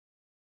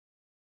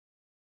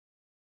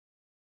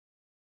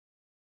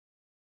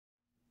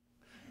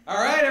All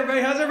right,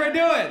 everybody, how's everybody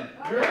doing?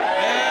 Great.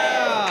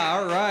 Yeah,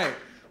 all right.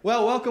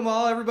 Well, welcome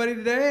all, everybody,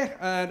 today.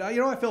 And you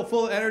know, I feel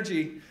full of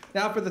energy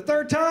now for the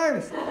third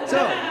time.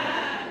 So,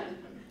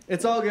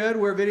 it's all good.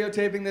 We're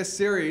videotaping this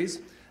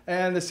series.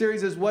 And the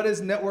series is What is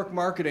Network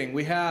Marketing?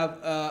 We have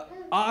an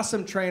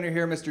awesome trainer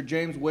here, Mr.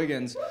 James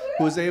Wiggins,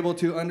 who is able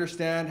to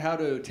understand how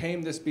to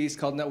tame this beast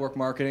called network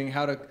marketing,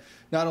 how to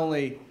not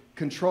only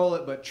control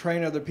it, but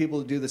train other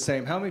people to do the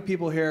same. How many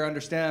people here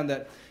understand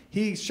that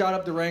he shot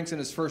up the ranks in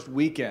his first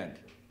weekend?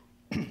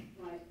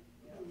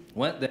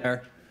 Went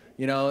there.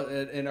 You know,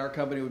 in our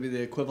company would be the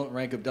equivalent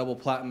rank of double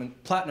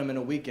platinum in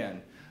a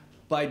weekend.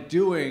 By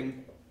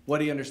doing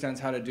what he understands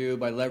how to do,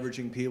 by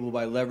leveraging people,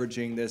 by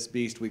leveraging this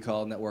beast we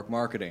call network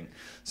marketing.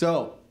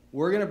 So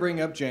we're going to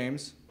bring up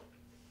James.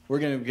 We're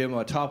going to give him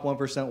a top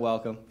 1%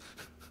 welcome.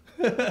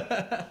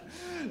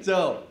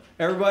 So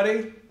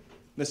everybody,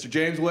 Mr.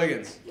 James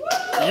Wiggins.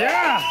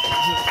 Yeah!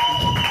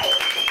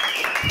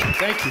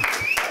 Thank you.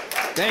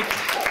 Thank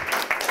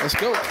you. Let's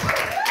go.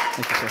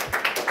 Thank you, sir.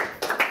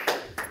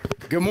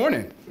 Good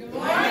morning. Good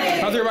morning.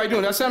 How's everybody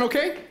doing? That sound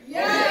okay?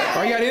 Yeah.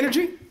 Are you got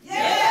energy?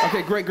 Yeah.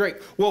 Okay, great, great.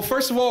 Well,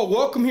 first of all,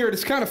 welcome here.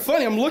 It's kind of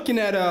funny. I'm looking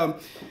at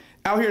out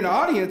here in the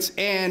audience,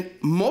 and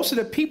most of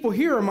the people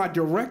here are my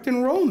direct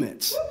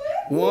enrollments.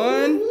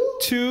 1,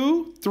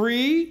 2,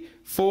 3,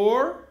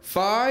 4,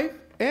 5,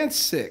 and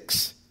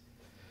 6.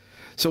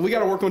 So we got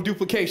to work on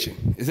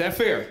duplication. Is that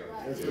fair?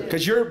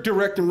 Because your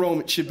direct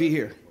enrollment should be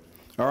here.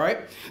 All right?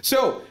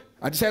 So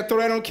I just had to throw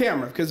that on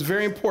camera because it's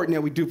very important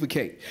that we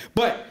duplicate.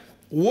 But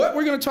what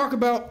we're going to talk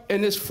about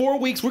in this 4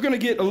 weeks, we're going to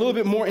get a little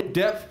bit more in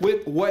depth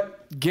with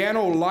what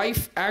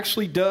GanoLife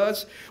actually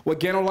does, what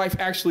GanoLife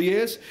actually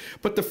is.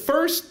 But the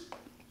first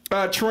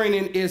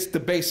training is the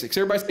basics.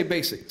 Everybody say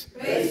basics.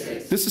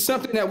 Basics. This is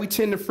something that we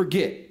tend to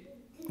forget.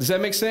 Does that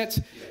make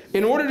sense?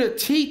 In order to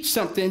teach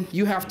something,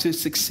 you have to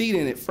succeed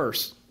in it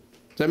first.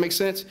 Does that make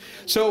sense?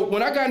 So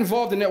when I got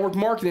involved in network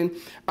marketing,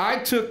 I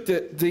took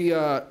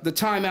the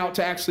time out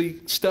to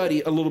actually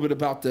study a little bit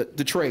about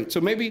the trade.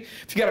 So maybe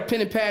if you got a pen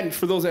and pad, and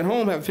for those at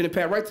home have a pen and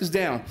pad, write this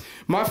down.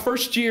 My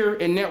First Year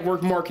in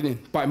Network Marketing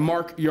by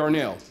Mark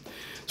Yarnell.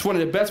 It's one of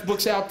the best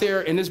books out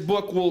there, and this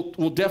book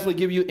will definitely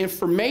give you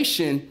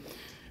information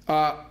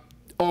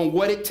on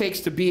what it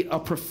takes to be a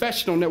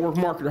professional network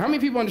marketer. How many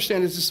people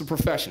understand this is a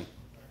profession?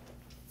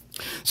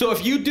 So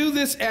if you do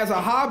this as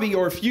a hobby,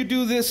 or if you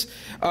do this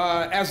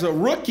as a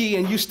rookie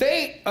and you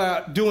stay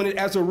doing it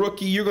as a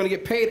rookie, you're going to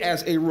get paid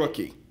as a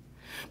rookie.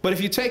 But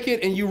if you take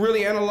it and you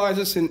really analyze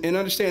this and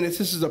understand that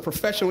this is a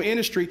professional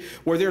industry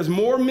where there's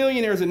more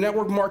millionaires in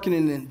network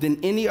marketing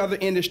than any other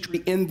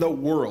industry in the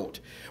world.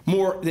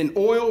 More than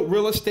oil,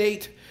 real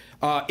estate,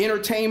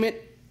 entertainment,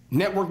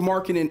 network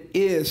marketing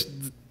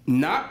is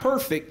not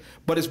perfect,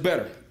 but it's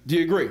better. Do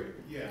you agree?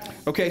 Yes.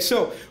 Okay,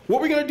 so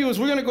what we're going to do is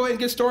we're going to go ahead and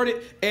get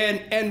started.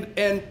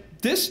 And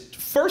this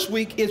first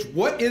week is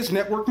what is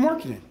network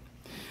marketing?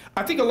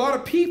 I think a lot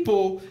of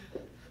people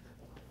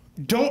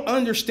don't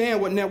understand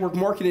what network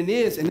marketing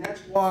is, and that's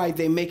why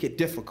they make it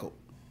difficult.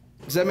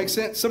 Does that make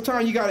sense?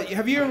 Sometimes you got to,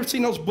 have you ever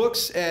seen those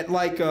books at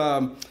like,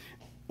 well,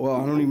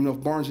 I don't even know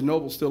if Barnes &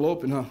 Noble's still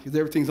open, huh? Because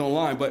everything's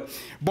online. But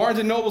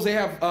Barnes & Noble's, they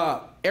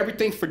have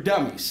everything for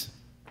dummies.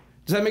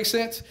 Does that make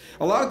sense?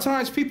 A lot of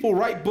times people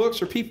write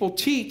books or people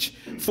teach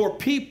for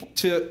people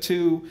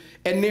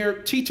and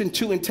they're teaching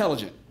too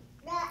intelligent.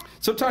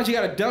 Sometimes you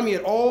got to dummy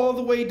it all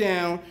the way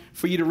down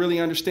for you to really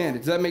understand it.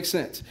 Does that make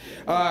sense?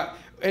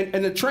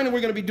 And the training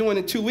we're going to be doing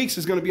in 2 weeks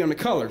is going to be on the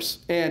colors.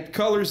 And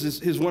colors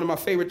is one of my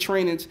favorite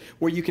trainings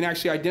where you can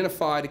actually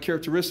identify the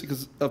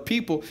characteristics of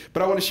people.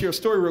 But I want to share a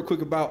story real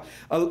quick about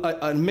an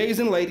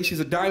amazing lady. She's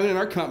a diamond in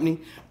our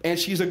company, and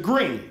she's a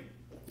green.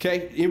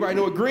 Okay, anybody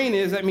know what green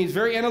is? That means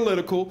very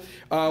analytical,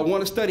 want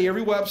to study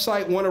every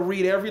website, want to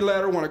read every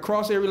letter, want to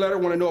cross every letter,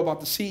 want to know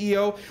about the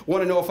CEO,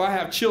 want to know if I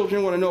have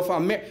children, want to know if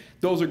I'm married.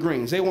 Those are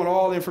greens. They want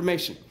all the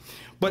information.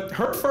 But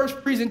her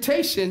first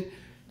presentation,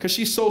 because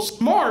she's so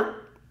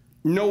smart,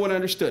 no one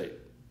understood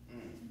it.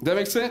 Does that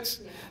make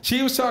sense?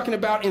 She was talking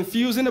about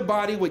infusing the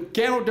body with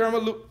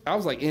Ganoderma. I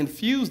was like,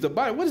 infuse the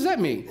body? What does that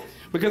mean?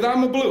 Because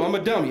I'm a blue, I'm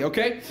a dummy,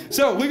 okay?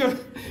 So we're going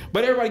to,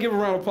 but everybody give a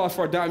round of applause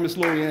for our diamond, Miss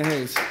Lori Ann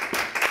Hayes.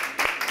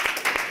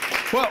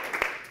 Well,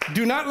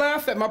 do not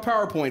laugh at my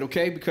PowerPoint,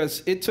 okay?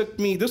 Because it took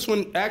me, this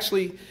one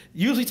actually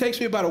usually takes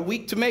me about a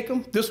week to make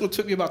them. This one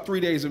took me about 3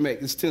 days to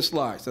make. It's 10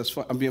 slides. That's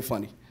fun. I'm being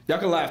funny. Y'all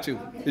can laugh too.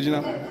 Okay. Did you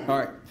know? All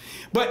right.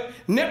 But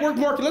network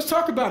marketing, let's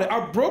talk about it.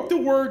 I broke the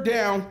word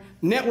down,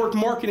 network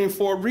marketing,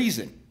 for a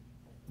reason,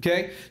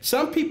 okay?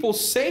 Some people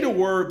say the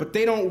word, but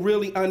they don't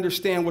really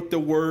understand what the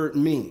word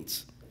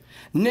means.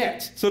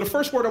 Net. So the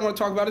first word I want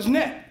to talk about is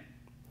net.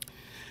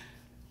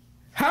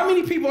 How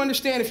many people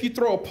understand if you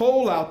throw a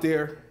pole out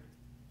there,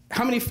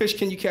 how many fish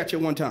can you catch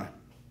at one time?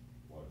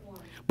 One.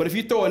 But if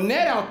you throw a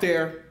net out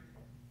there,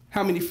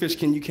 how many fish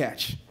can you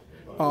catch?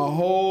 A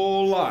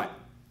whole lot,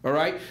 all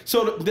right?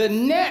 So the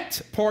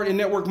net part in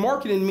network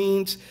marketing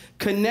means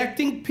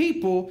connecting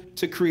people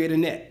to create a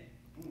net,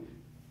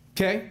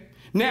 okay?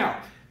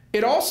 Now,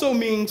 it also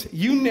means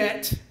you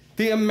net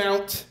the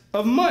amount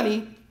of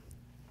money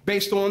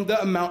based on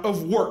the amount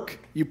of work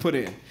you put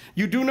in.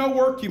 You do no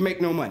work, you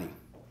make no money.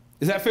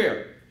 Is that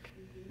fair?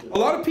 A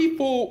lot of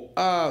people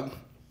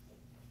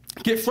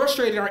get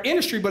frustrated in our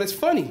industry, but it's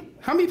funny.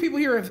 How many people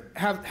here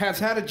have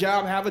had a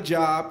job, have a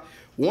job,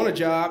 want a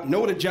job, know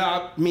what a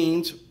job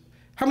means?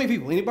 How many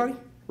people? Anybody?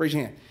 Raise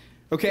your hand.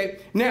 Okay.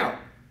 Now,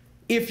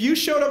 if you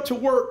showed up to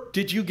work,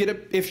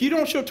 if you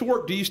don't show up to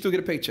work, do you still get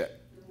a paycheck?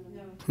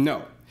 No.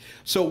 No.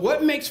 So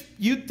what makes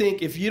you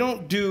think if you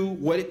don't do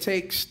what it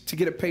takes to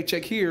get a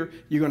paycheck here,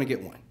 you're going to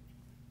get one?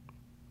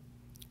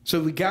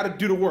 So we got to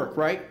do the work,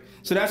 right?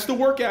 So that's the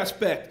work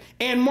aspect.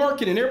 And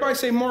marketing. Everybody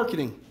say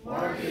marketing.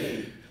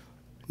 Marketing.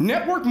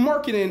 Network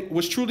marketing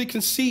was truly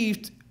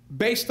conceived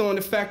based on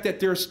the fact that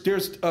there's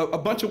a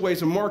bunch of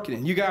ways of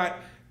marketing. You got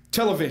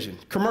television,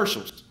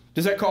 commercials.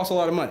 Does that cost a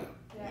lot of money?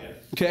 Yes.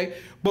 Okay.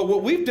 But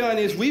what we've done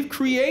is we've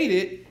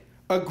created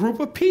a group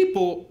of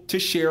people to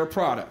share a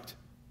product.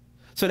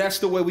 So that's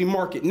the way we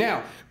market.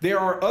 Now, there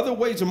are other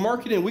ways of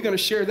marketing. We're going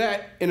to share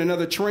that in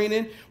another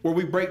training where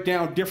we break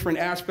down different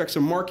aspects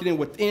of marketing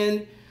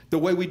within the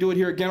way we do it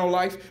here at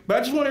GanoLife. But I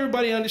just want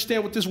everybody to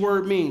understand what this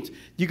word means.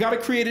 You got to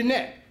create a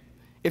net.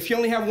 If you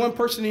only have one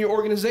person in your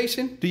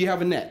organization, do you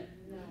have a net?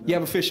 No. You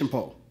have a fishing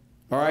pole.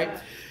 All right?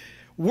 Yeah.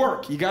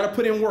 Work. You got to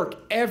put in work.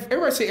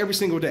 Everybody say every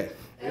single day.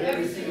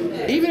 Every single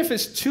day. Even if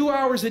it's 2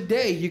 hours a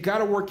day, you got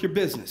to work your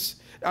business.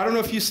 I don't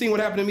know if you've seen what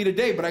happened to me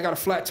today, but I got a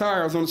flat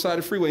tire. I was on the side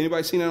of the freeway.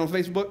 Anybody seen that on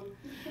Facebook?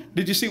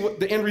 Did you see what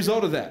the end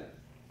result of that?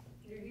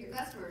 Your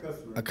customer.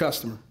 A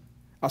customer.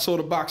 I sold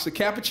a box of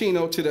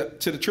cappuccino to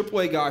the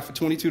AAA guy for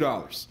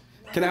 $22.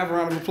 Can I have a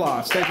round of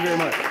applause? Thank you very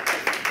much.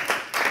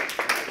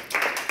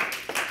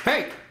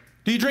 Hey,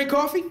 do you drink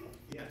coffee?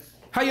 Yes.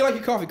 How you like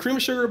your coffee? Cream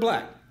of sugar or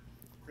black?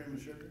 Cream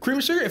of sugar. Cream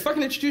of sugar? If I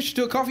can introduce you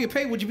to a coffee or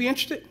pay, would you be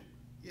interested?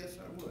 Yes,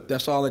 I would.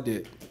 That's all I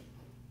did.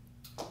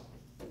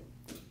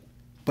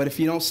 But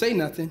if you don't say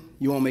nothing,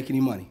 you won't make any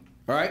money.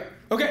 All right?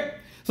 Okay,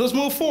 so let's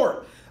move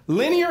forward.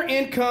 Linear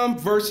income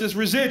versus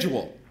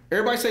residual.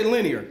 Everybody say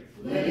linear.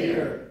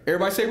 Linear.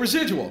 Everybody say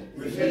residual.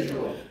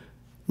 Residual.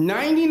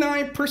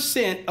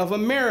 99% of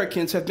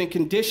Americans have been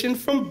conditioned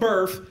from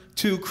birth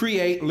to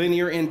create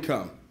linear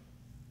income.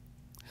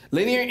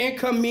 Linear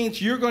income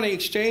means you're going to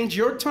exchange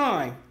your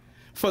time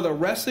for the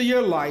rest of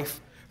your life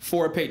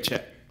for a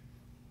paycheck.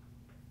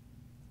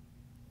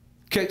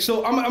 Okay,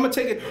 so I'm gonna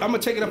take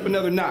it up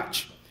another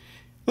notch.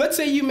 Let's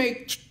say you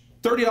make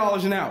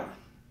 $30 an hour,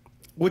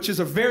 which is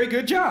a very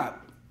good job,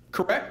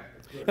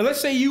 correct? And let's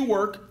say you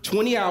work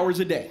 20 hours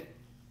a day.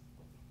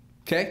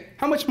 Okay?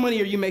 How much money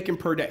are you making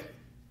per day?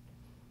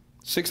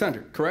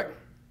 600, correct?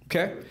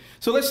 Okay?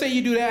 So let's say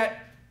you do that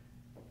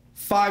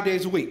 5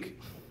 days a week.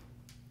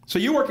 So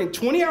you're working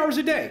 20 hours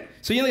a day.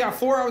 So you only got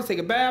 4 hours to take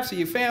a bath, see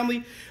your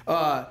family,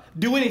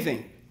 do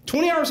anything.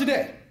 20 hours a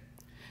day.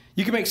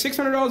 You can make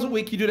 $600 a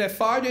week. You do that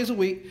 5 days a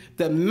week.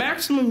 The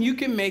maximum you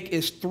can make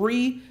is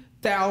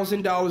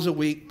 $3,000 a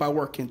week by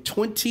working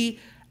 20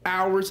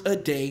 hours a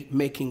day,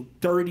 making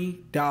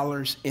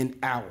 $30 an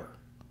hour.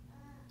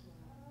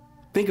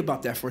 Think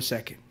about that for a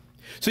second.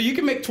 So you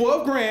can make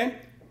 12 grand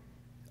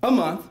a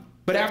month,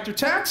 but after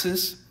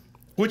taxes,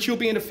 which you'll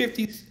be in the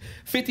 55%,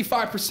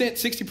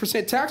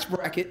 60% tax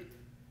bracket,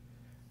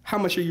 how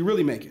much are you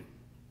really making?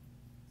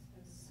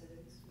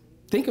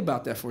 Think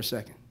about that for a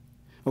second.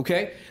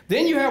 Okay?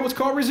 Then you have what's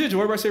called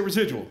residual. Everybody say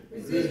residual.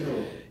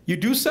 Residual. You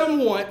do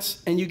something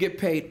once and you get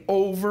paid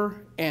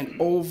over and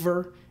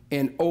over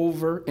and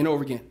over and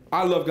over again.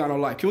 I love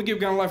GanoLife. Can we give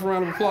GanoLife a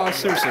round of applause?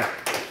 Seriously.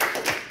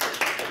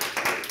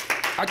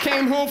 I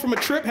came home from a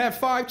trip, had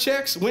 5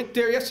 checks, went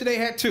there yesterday,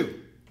 had 2.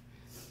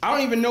 I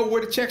don't even know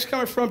where the check's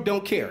coming from,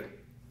 don't care.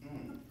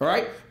 All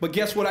right? But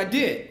guess what I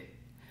did?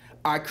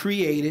 I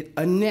created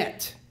a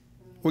net.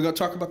 We're going to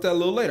talk about that a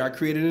little later. I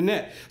created a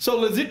net. So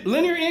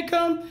linear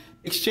income,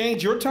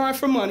 exchange your time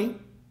for money.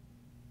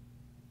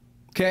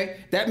 Okay?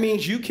 That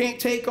means you can't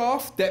take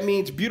off. That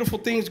means beautiful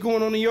things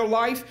going on in your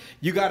life.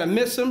 You got to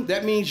miss them.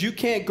 That means you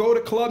can't go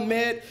to Club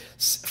Med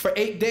for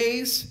 8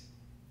 days.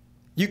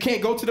 You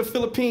can't go to the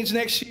Philippines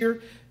next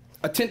year,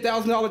 a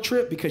 $10,000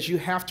 trip, because you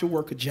have to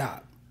work a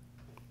job.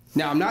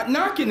 Now, I'm not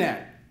knocking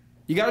that.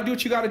 You got to do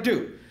what you got to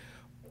do.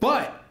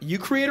 But you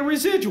create a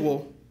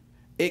residual,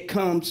 it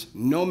comes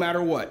no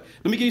matter what.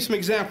 Let me give you some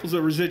examples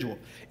of residual.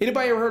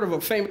 Anybody ever heard of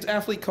a famous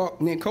athlete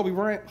named Kobe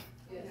Bryant?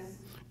 Yes.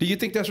 Do you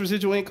think that's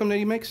residual income that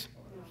he makes?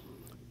 No.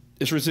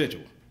 It's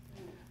residual.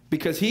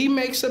 Because he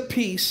makes a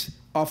piece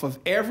off of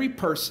every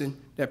person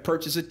that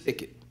purchases a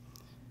ticket.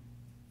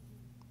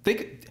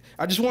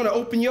 I just want to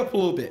open you up a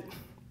little bit.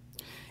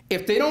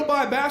 If they don't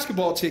buy a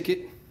basketball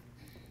ticket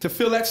to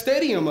fill that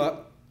stadium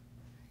up,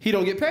 he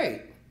don't get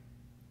paid.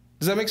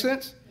 Does that make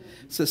sense?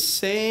 It's the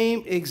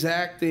same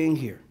exact thing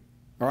here.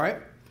 All right?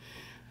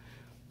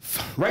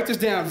 Write this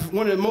down.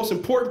 One of the most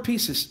important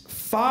pieces.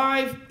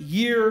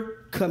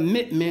 5-year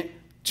commitment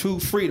to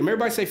freedom.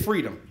 Everybody say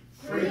freedom.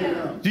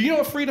 Freedom. Do you know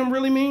what freedom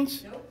really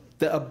means? Nope.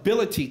 The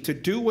ability to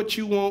do what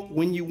you want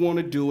when you want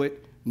to do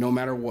it, no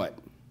matter what.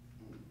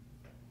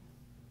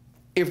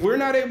 If we're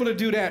not able to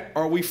do that,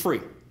 are we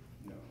free?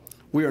 No.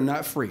 We are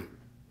not free.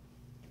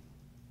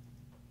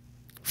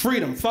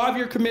 Freedom,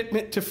 5-year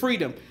commitment to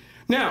freedom.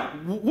 Now,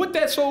 what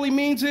that solely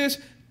means is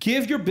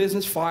give your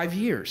business 5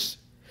 years.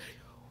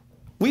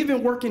 We've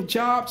been working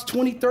jobs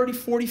 20, 30,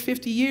 40,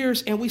 50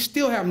 years, and we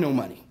still have no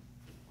money.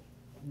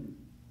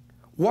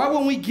 Why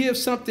wouldn't we give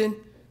something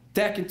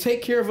that can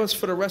take care of us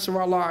for the rest of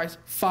our lives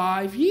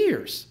 5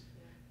 years?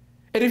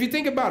 And if you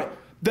think about it,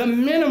 the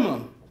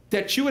minimum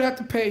that you would have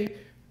to pay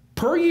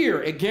per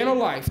year at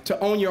GanoLife to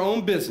own your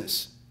own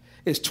business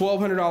is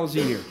 $1,200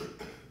 a year.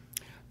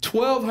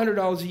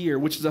 $1,200 a year,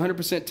 which is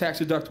 100% tax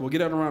deductible.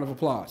 Get out a round of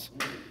applause.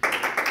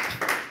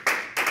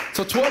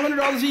 So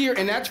 $1,200 a year,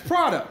 and that's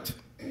product.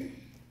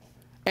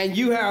 And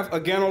you have a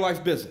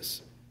GanoLife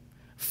business.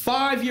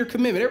 5-year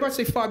commitment.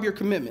 Everybody say 5-year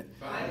commitment.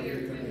 5-year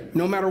commitment.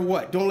 No matter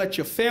what. Don't let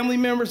your family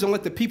members, don't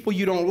let the people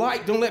you don't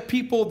like, don't let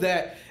people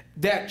that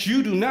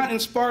you do not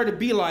inspire to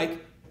be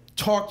like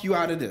talk you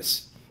out of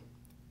this.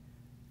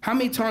 How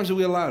many times do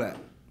we allow that?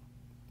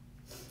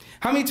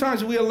 How many times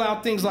do we allow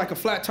things like a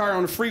flat tire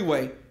on the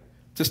freeway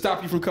to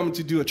stop you from coming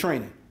to do a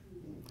training?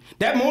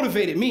 That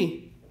motivated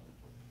me.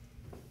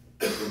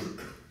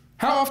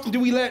 How often do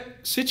we let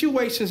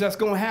situations that's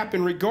going to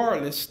happen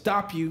regardless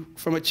stop you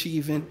from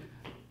achieving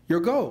your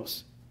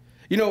goals?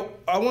 You know,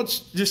 I want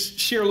to just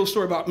share a little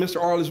story about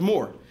Mr. Arliss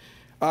Moore.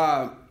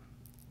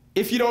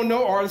 If you don't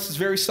know, Arliss is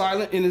very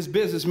silent in his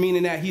business,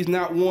 meaning that he's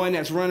not one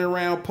that's running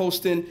around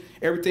posting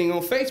everything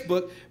on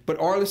Facebook, but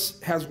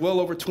Arliss has well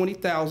over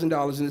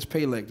 $20,000 in his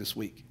pay leg this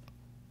week.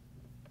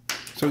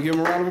 So give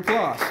him a round of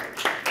applause.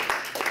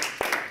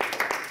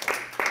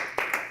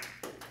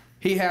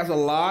 He has a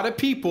lot of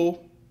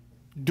people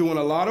doing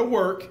a lot of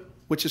work,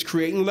 which is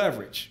creating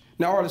leverage.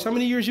 Now, Arliss, how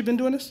many years you been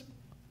doing this?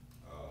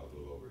 A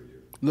little over a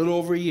year. A little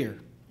over a year.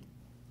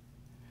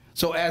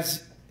 So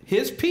as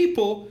his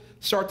people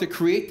start to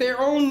create their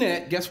own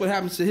net, guess what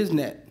happens to his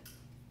net?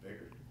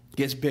 Bigger.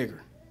 Gets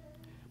bigger.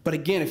 But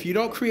again, if you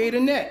don't create a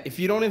net, if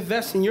you don't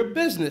invest in your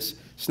business,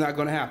 it's not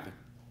going to happen.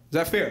 Is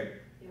that fair?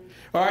 Yeah.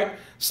 All right.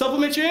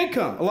 Supplement your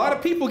income. A lot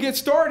of people get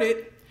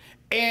started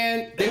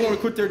and they want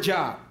to quit their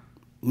job.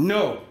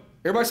 No.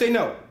 Everybody say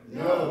no.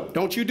 No.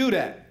 Don't you do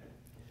that.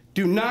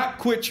 Do not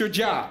quit your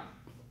job.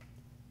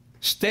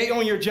 Stay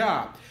on your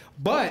job.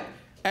 But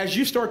as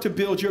you start to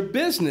build your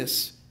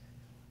business,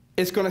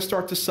 it's going to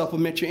start to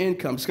supplement your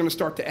income. It's going to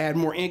start to add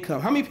more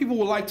income. How many people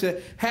would like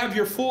to have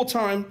your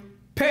full-time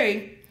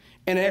pay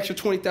and an extra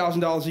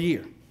 $20,000 a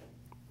year?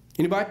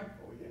 Anybody?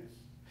 Oh, yes.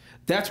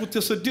 That's what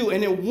this will do.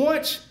 And then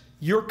once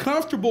you're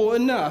comfortable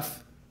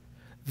enough,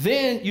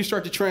 then you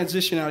start to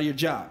transition out of your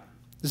job.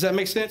 Does that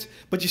make sense?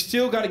 But you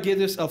still got to give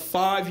this a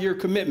 5-year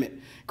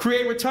commitment.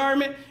 Create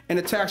retirement and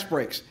the tax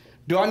breaks.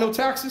 Do I know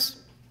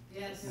taxes?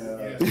 Yes.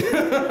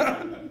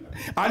 Yes.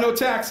 I know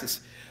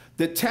taxes.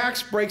 The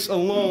tax breaks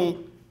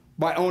alone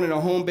by owning a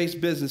home-based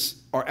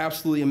business are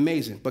absolutely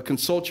amazing, but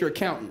consult your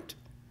accountant.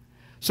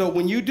 So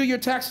when you do your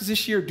taxes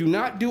this year, do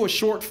not do a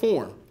short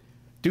form.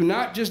 Do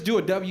not just do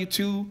a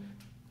W-2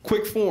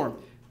 quick form.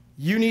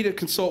 You need to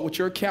consult with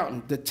your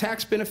accountant. The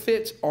tax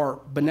benefits are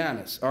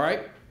bananas, all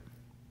right?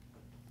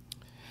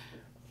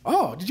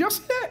 Oh, did y'all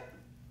see that?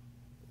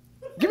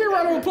 Give me a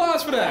round of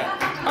applause for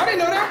that. I didn't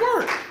know that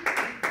worked.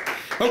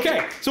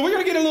 Okay, so we're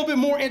going to get a little bit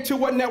more into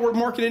what network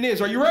marketing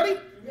is. Are you ready?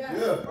 Yes.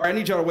 Yeah. All right, I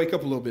need y'all to wake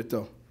up a little bit,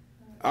 though.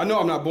 I know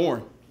I'm not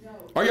boring. No.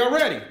 Are y'all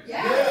ready?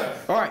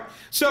 Yes. All right.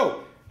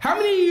 So, how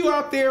many of you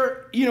out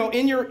there, you know,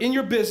 in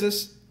your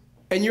business,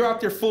 and you're out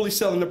there fully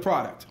selling the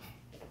product?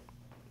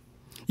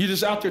 You're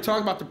just out there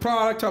talking about the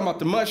product, talking about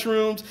the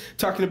mushrooms,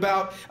 talking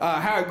about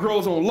how it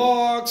grows on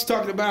logs,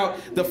 talking about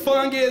the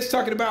fungus,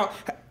 talking about...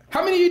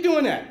 How many of you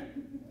doing that?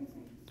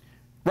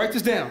 Write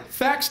this down.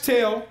 Facts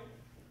tell,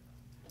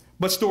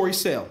 but stories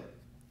sell.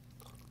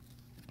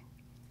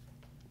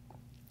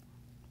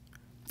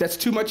 That's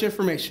too much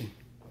information.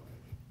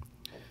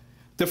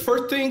 The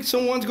first thing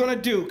someone's going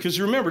to do, because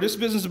remember, this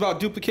business is about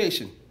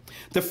duplication.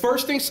 The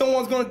first thing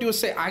someone's going to do is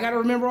say, I got to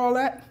remember all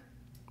that?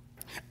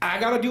 I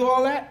got to do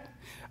all that?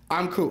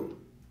 I'm cool.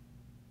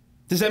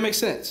 Does that make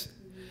sense?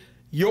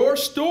 Your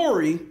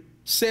story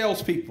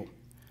sells people.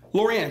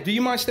 Lorianne, do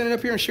you mind standing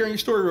up here and sharing your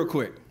story real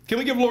quick? Can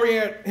we give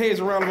Lorianne Hayes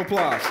a round of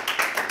applause?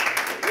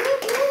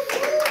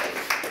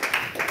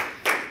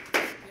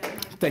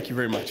 Thank you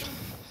very much.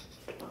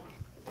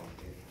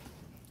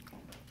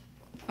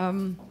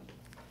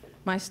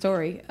 My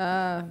story.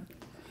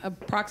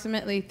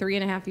 Approximately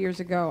 3.5 years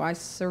ago, I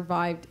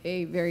survived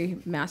a very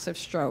massive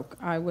stroke.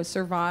 I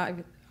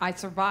survived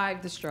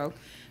the stroke.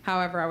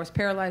 However, I was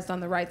paralyzed on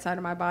the right side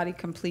of my body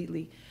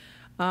completely.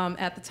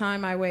 At the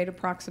time, I weighed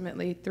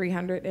approximately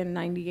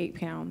 398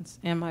 pounds,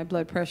 and my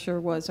blood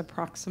pressure was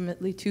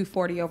approximately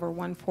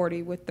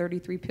 240/140 with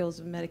 33 pills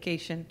of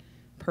medication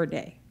per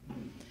day.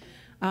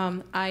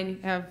 I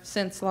have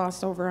since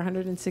lost over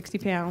 160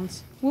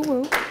 pounds.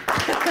 Woo-woo.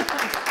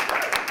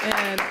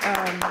 And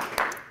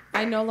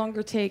I no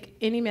longer take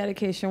any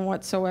medication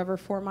whatsoever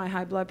for my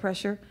high blood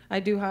pressure.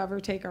 I do, however,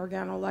 take our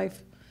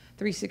GanoLife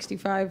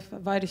 365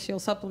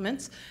 VitaShield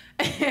supplements.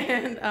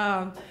 And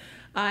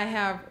I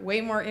have way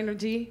more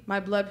energy.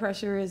 My blood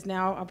pressure is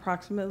now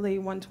approximately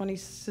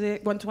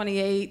 126,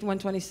 128,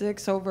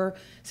 126 over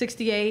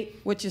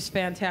 68, which is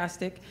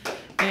fantastic.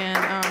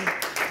 And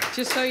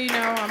just so you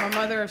know, I'm a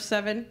mother of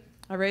 7.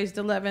 I raised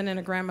 11 and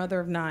a grandmother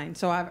of 9.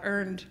 So I've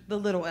earned the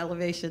little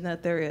elevation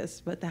that there is.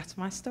 But that's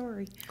my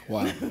story.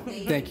 Wow.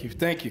 Thank you.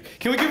 Thank you.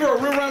 Can we give her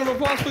a real round of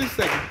applause, please?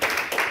 Thank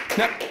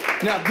you.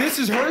 Now this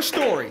is her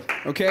story,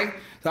 okay?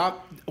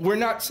 We're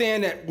not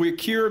saying that we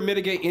cure,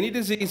 mitigate any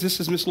disease. This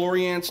is Miss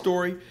Lorianne's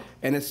story,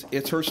 and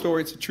it's her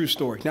story. It's a true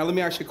story. Now let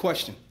me ask you a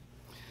question.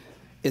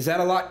 Is that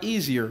a lot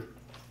easier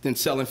than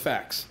selling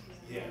facts?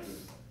 Yes.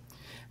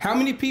 How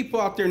many people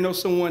out there know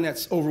someone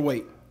that's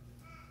overweight?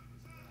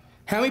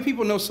 How many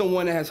people know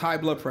someone that has high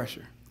blood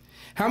pressure?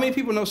 How many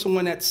people know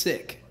someone that's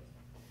sick?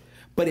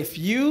 But if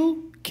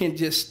you can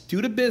just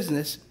do the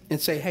business and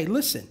say, hey,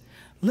 listen,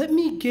 let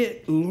me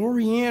get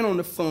Lorianne on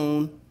the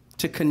phone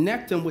to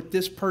connect them with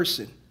this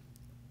person,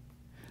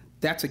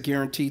 that's a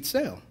guaranteed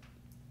sale.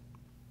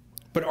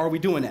 But are we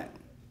doing that?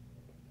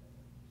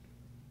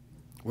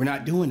 We're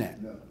not doing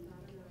that. No.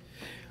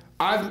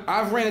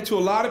 I've ran into a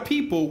lot of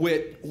people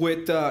with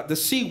the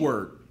C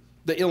word,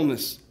 the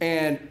illness,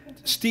 and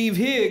Steve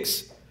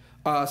Higgs'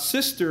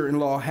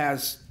 sister-in-law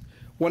has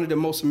one of the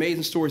most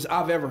amazing stories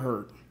I've ever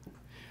heard.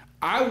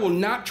 I will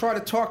not try to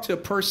talk to a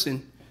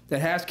person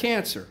that has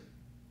cancer.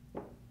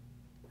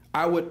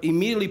 I would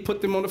immediately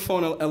put them on the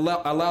phone and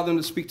allow them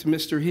to speak to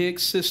Mr.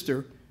 Higgs'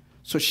 sister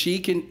so she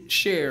can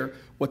share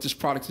what this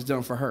product has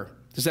done for her.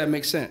 Does that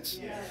make sense?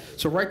 Yes.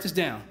 So write this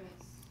down.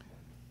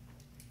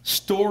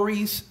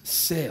 Stories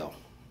sell.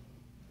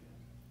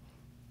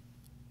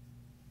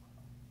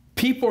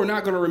 People are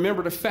not going to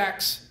remember the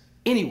facts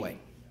anyway,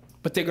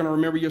 but they're going to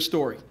remember your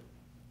story.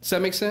 Does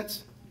that make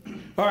sense?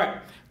 All right.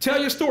 Tell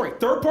your story.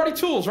 Third-party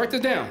tools. Write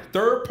this down.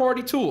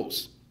 Third-party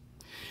tools.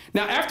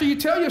 Now, after you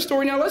tell your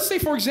story, now let's say,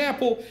 for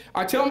example,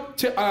 I tell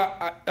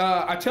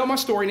my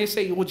story, and they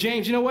say, well,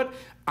 James, you know what?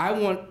 I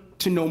want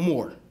to know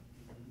more.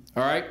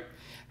 All right?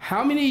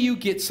 How many of you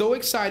get so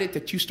excited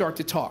that you start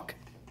to talk?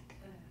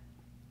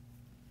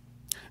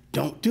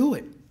 Don't do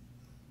it.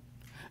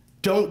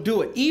 Don't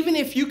do it. Even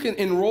if you can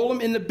enroll them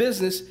in the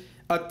business,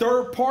 a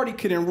third party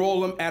can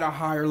enroll them at a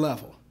higher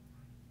level.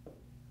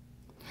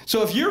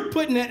 So if you're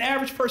putting that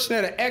average person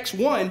at an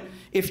X1,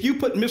 if you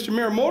put Mr.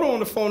 Miramoto on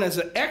the phone as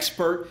an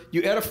expert,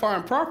 you edify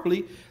him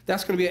properly,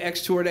 that's going to be an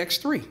X2 or an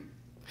X3.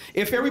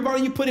 If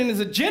everybody you put in is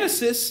a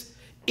Genesis,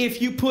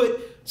 if you put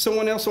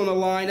someone else on the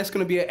line, that's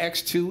going to be an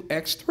X2,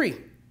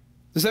 X3.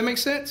 Does that make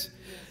sense?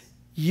 Yes.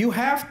 You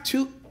have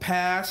to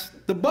pass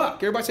the buck.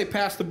 Everybody say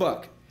pass the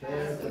buck.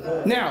 Pass the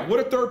buck. Now, what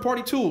are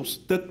third-party tools?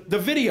 The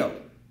video.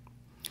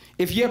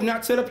 If you have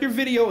not set up your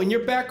video in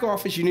your back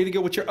office, you need to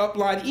get with your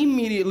upline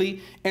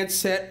immediately and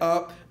set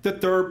up the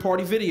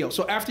third-party video.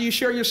 So after you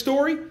share your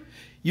story,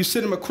 you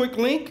send them a quick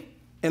link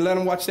and let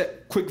them watch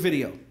that quick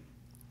video.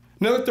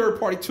 Another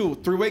third-party tool,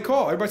 three-way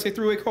call. Everybody say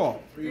three-way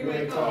call.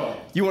 Three-way call.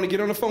 You want to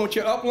get on the phone with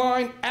your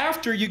upline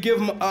after you give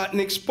them an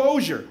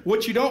exposure.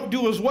 What you don't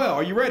do as well.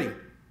 Are you ready?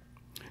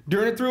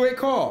 During a three-way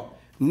call,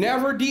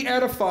 never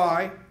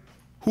de-edify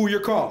who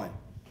you're calling.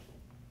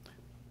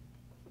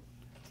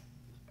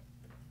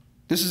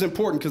 This is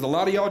important because a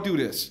lot of y'all do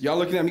this. Y'all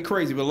looking at me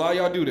crazy, but a lot of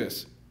y'all do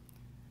this.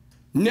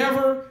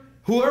 Never,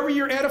 whoever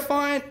you're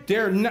edifying,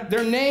 their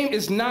name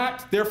is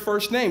not their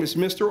first name. It's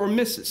Mr. or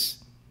Mrs.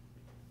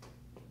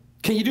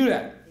 Can you do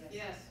that?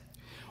 Yes.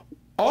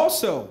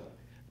 Also,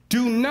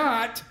 do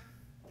not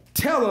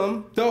tell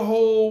them the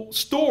whole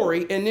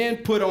story and then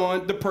put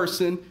on the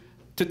person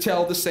to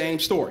tell the same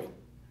story.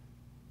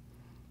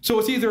 So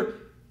it's either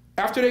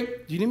after they,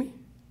 do you need me?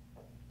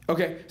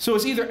 Okay, so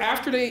it's either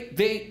after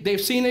they've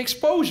seen the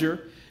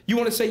exposure, you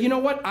want to say, you know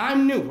what,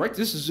 I'm new, right?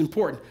 This is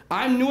important.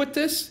 I'm new at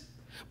this,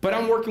 but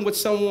I'm working with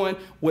someone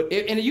with,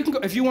 and you can go,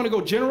 if you want to go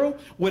general,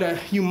 with a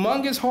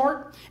humongous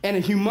heart and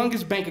a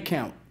humongous bank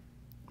account.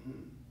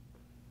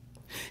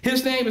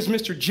 His name is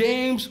Mr.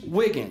 James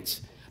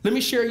Wiggins. Let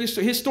me share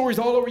his stories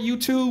all over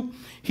YouTube.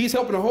 He's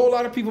helping a whole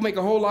lot of people make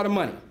a whole lot of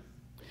money.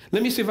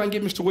 Let me see if I can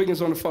get Mr.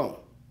 Wiggins on the phone.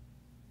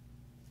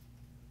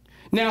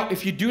 Now,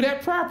 if you do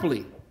that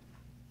properly,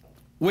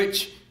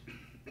 which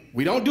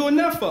we don't do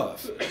enough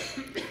of,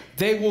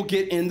 they will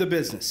get in the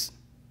business.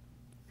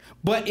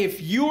 But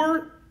if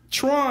you're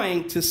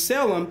trying to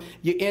sell them,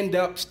 you end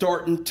up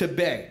starting to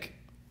beg.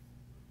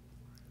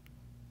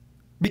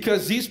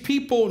 Because these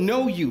people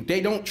know you.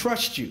 They don't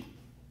trust you.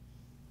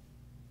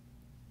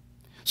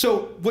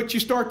 So what you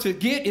start to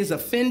get is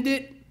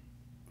offended.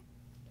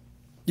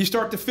 You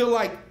start to feel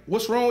like,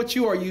 what's wrong with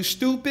you? Are you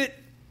stupid?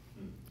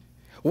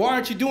 Why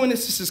aren't you doing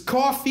this? This is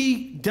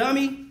coffee,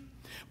 dummy.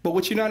 But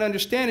what you're not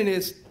understanding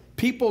is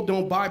people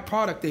don't buy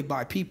product, they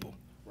buy people.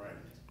 Right.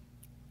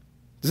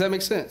 Does that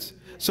make sense?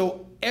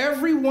 So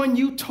everyone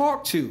you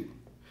talk to,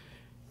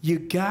 you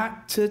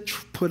got to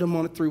put them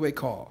on a three-way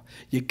call.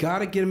 You got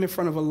to get them in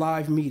front of a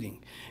live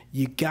meeting.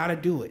 You got to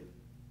do it.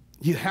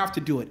 You have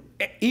to do it.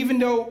 Even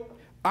though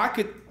I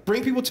could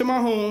bring people to my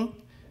home,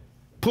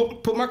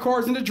 put my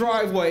cars in the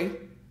driveway,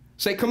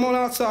 say, come on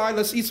outside,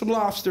 let's eat some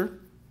lobster.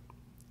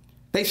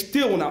 They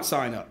still will not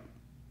sign up.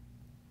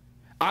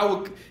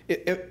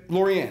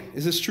 Lorianne,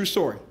 is this a true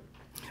story?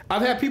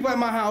 I've had people at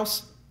my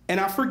house, and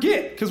I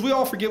forget, because we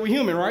all forget, we're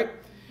human, right?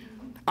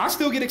 I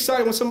still get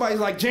excited when somebody's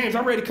like, James,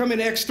 I'm ready to come in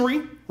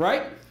X3,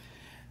 right?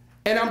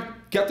 And I'm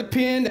got the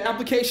pen, the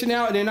application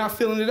out, and they're not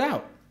filling it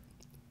out.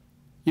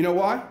 You know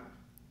why?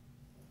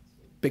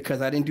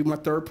 Because I didn't do my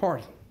third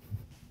party.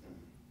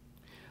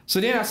 So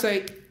then I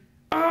say,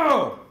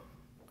 oh,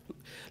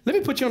 let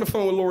me put you on the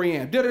phone with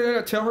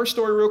Lorianne. Tell her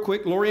story real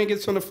quick. Lorianne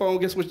gets on the phone.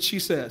 Guess what she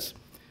says?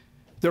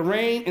 The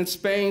rain in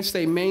Spain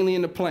stay mainly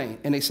in the plane,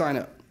 and they sign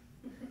up.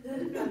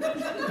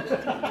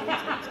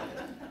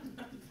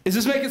 Is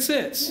this making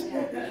sense?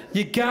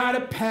 You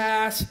gotta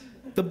pass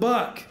the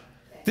buck.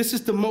 This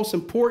is the most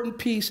important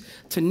piece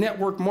to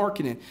network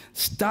marketing.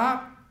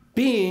 Stop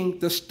being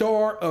the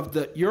star of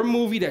your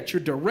movie that you're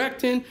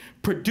directing,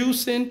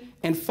 producing,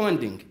 and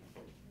funding.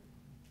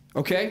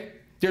 Okay?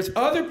 There's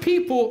other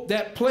people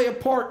that play a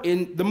part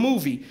in the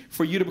movie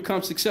for you to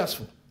become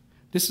successful.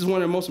 This is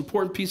one of the most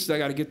important pieces I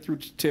got to get through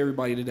to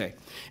everybody today.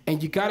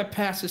 And you got to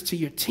pass this to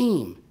your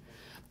team.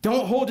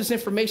 Don't hold this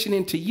information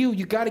into you.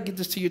 You got to get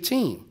this to your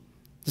team.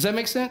 Does that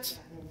make sense?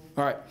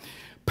 All right.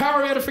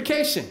 Power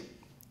edification.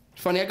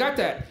 Funny, I got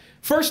that.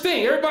 First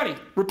thing, everybody,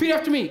 repeat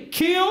after me.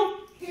 Kill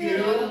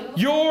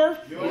your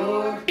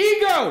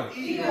ego.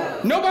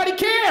 Nobody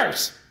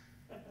cares.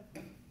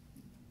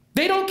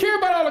 They don't care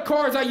about all the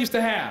cars I used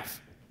to have.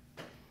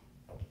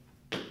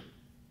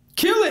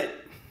 Kill it.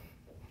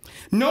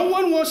 No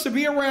one wants to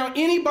be around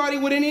anybody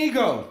with an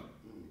ego.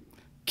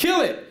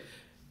 Kill it.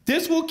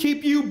 This will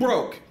keep you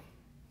broke.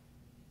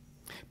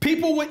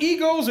 People with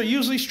egos are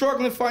usually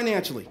struggling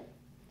financially.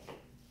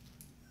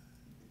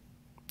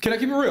 Can I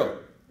keep it real?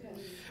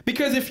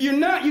 Because if you're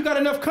not, you got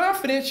enough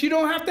confidence, you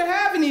don't have to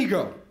have an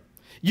ego.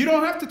 You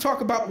don't have to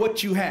talk about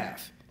what you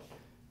have.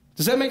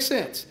 Does that make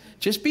sense?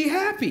 Just be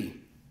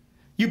happy.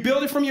 You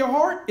build it from your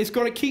heart, it's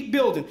going to keep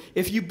building.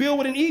 If you build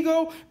with an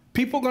ego,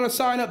 people are going to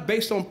sign up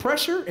based on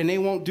pressure, and they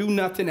won't do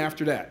nothing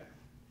after that.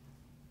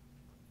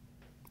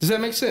 Does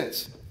that make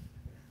sense?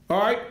 All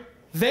right?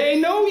 They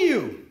know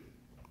you.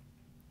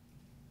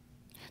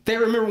 They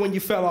remember when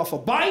you fell off a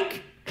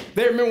bike.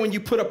 They remember when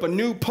you put up a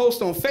new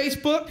post on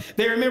Facebook.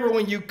 They remember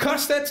when you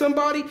cussed at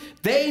somebody.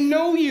 They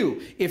know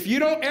you. If you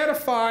don't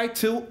edify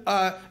to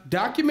a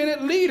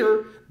documented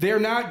leader, they're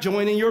not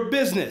joining your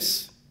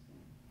business.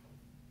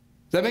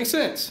 Does that make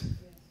sense?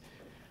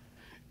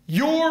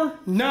 You're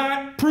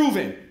not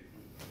proven.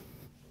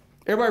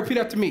 Everybody repeat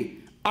after me.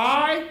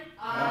 I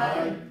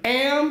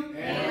am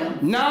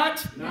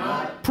not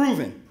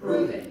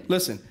proven.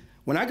 Listen,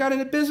 when I got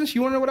into business,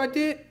 you want to know what I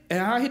did? And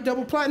I hit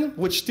double platinum,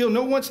 which still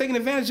no one's taking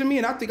advantage of me,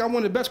 and I think I'm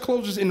one of the best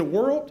closers in the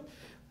world.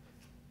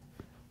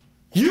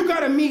 You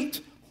got to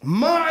meet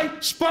my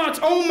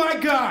sponsor. Oh, my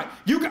God.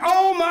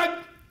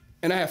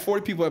 And I had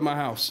 40 people at my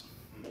house.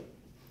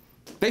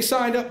 They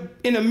signed up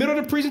in the middle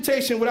of the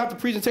presentation without the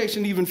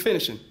presentation even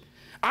finishing.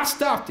 I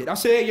stopped it. I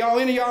said, hey, y'all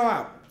in or y'all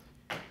out?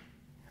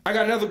 I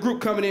got another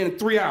group coming in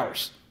 3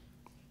 hours.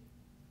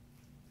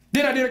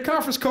 Then I did a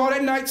conference call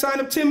that night, signed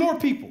up 10 more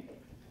people.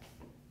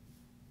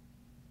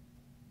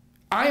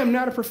 I am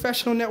not a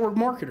professional network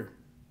marketer.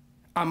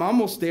 I'm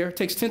almost there. It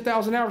takes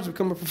 10,000 hours to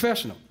become a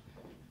professional.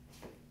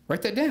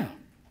 Write that down.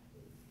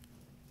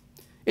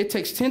 It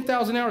takes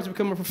 10,000 hours to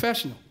become a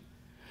professional.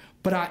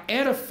 But I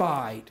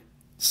edified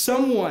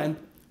someone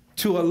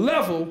to a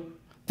level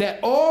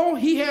that all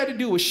he had to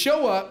do was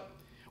show up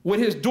with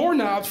his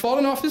doorknobs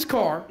falling off his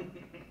car,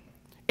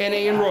 and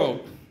they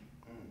enrolled.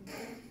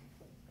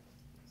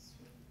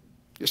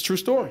 It's a true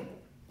story.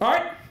 All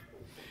right?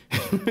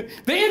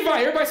 They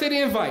invite. Everybody say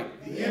they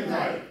invite. The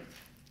invite.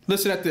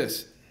 Listen at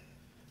this.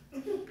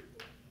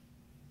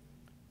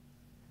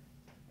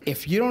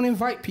 If you don't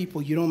invite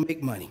people, you don't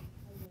make money.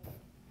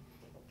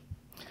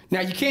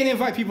 Now, you can't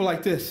invite people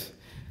like this.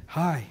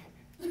 Hi.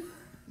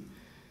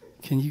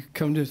 Can you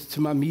come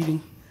to my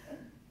meeting?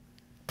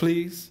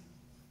 Please?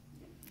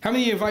 How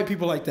many of you invite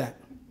people like that?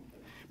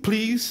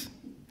 Please?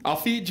 I'll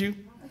feed you.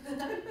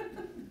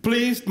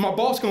 Please? My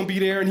boss gonna be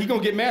there and he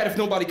gonna get mad if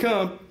nobody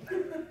come.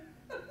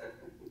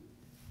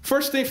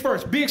 First thing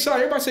first, be excited.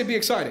 Everybody say be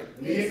excited.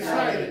 Be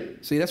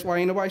excited. See, that's why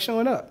ain't nobody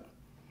showing up.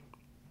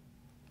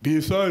 Be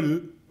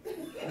excited.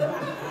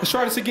 Let's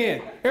try this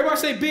again.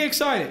 Everybody say be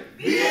excited.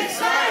 Be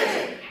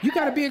excited. You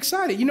gotta be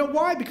excited. You know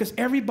why? Because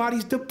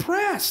everybody's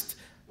depressed.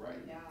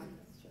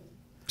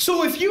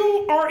 So if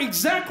you are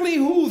exactly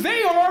who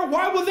they are,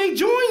 why will they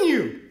join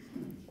you?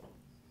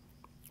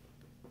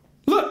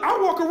 Look, I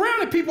walk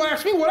around and people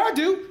ask me what I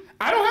do.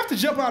 I don't have to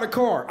jump out of the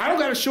car. I don't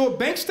got to show a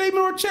bank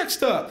statement or a check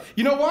stub.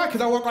 You know why?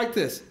 Because I walk like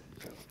this.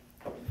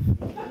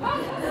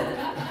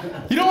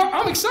 You know what?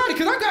 I'm excited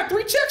because I got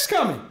 3 checks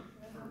coming.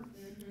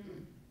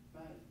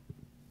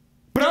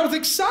 But I was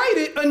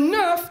excited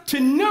enough to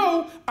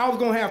know I was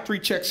going to have 3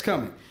 checks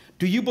coming.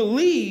 Do you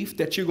believe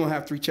that you're going to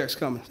have 3 checks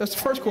coming? That's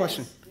the first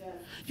question.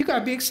 You got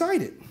to be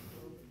excited.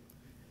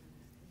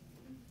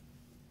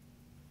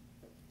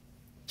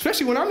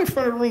 Especially when I'm in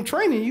front of the room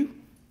training you,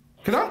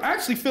 because I'm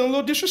actually feeling a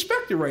little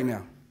disrespected right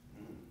now.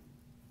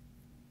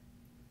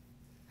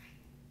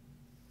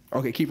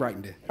 Okay, keep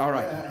writing then. All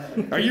right.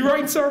 Are you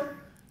writing, sir?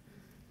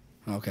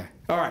 Okay.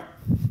 All right.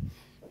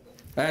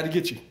 I had to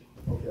get you.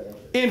 Okay.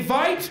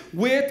 Invite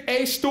with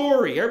a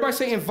story. Everybody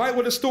say invite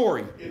with a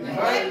story.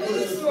 Invite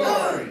with a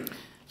story.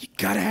 You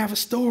got to have a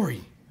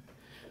story.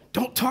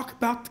 Don't talk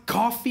about the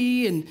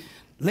coffee and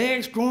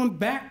legs growing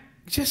back.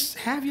 Just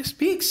have you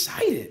be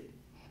excited.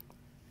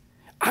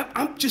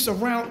 I'm just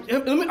around.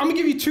 I'm going to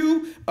give you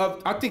two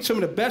of, I think, some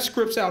of the best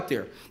scripts out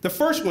there. The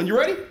first one, you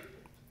ready?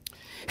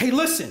 Hey,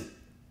 listen.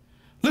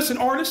 Listen,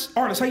 artist.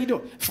 Artist, how you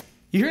doing?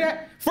 You hear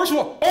that? First of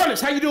all,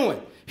 artist, how you doing?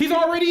 He's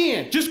already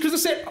in. Just because I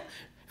said,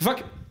 if I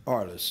can,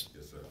 artist.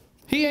 Yes, sir.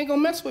 He ain't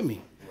going to mess with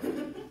me.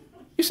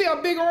 You see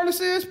how big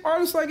artist is?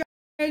 Artist like,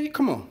 hey,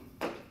 come on.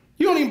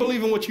 You don't even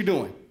believe in what you're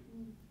doing.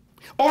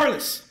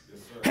 Artist.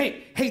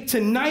 Yes, hey,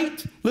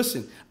 tonight,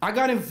 listen, I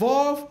got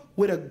involved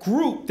with a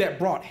group that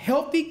brought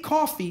healthy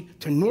coffee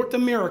to North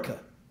America.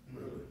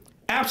 Really?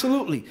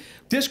 Absolutely.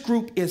 This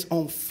group is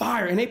on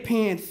fire, and they're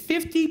paying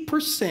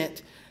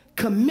 50%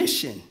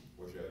 commission.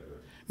 What's your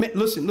address? Man,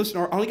 listen,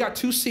 I only got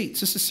 2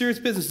 seats. This is serious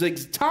business. The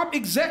top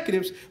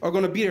executives are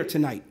going to be there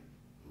tonight.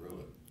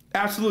 Really?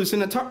 Absolutely. It's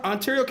in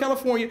Ontario,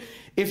 California.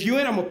 If you're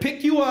in, I'm going to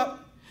pick you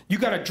up. You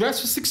got to dress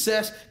for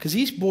success, because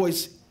these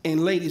boys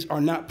and ladies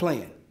are not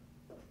playing.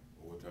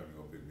 Well, what time you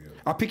going to pick me up?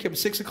 I'll pick you up at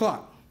 6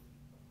 o'clock.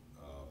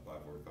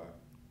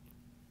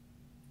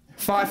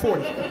 5:45.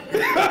 5:40.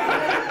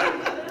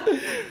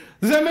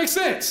 Does that make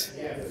sense?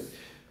 Yes.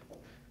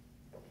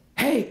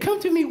 Hey, come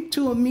to me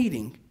to a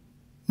meeting.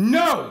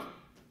 No.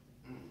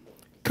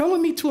 Come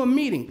with me to a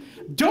meeting.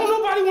 Don't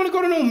nobody want to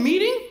go to no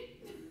meeting?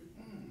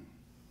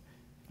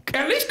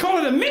 At least call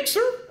it a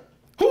mixer.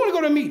 Who want to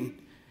go to a meeting?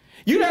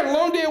 You had a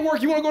long day at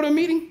work. You want to go to a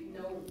meeting?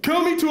 No.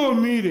 Come me to a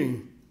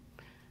meeting.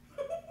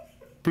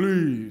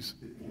 Please.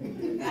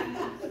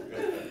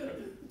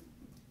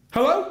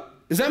 Hello?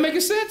 Is that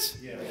making sense?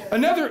 Yes.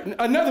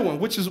 Another one,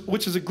 which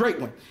is a great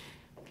one.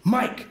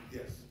 Mike.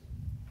 Yes.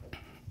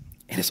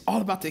 And it's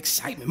all about the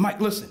excitement. Mike,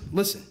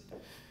 listen.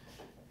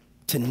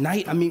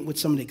 Tonight I meet with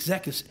some of the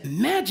executives.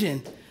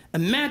 Imagine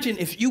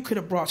if you could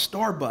have brought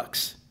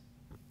Starbucks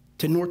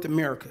to North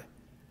America.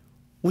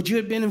 Would you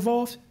have been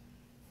involved?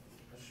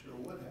 I sure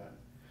would have.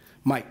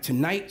 Mike,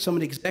 tonight some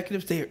of the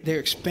executives, they're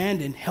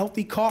expanding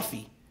healthy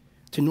coffee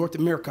to North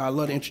America. I'd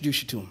love to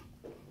introduce you to them.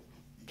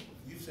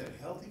 You said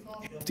healthy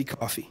coffee? Healthy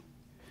coffee.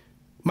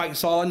 Mike,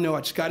 that's all I know.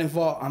 I just got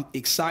involved. I'm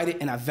excited,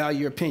 and I value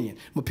your opinion.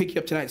 I'm going to pick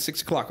you up tonight at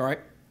 6 o'clock, all right?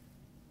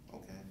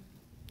 Okay.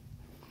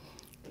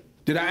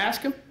 Did I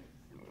ask him?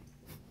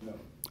 No.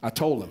 I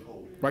told him.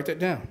 Write that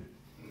down.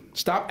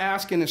 Stop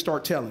asking and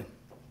start telling.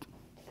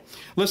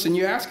 Listen,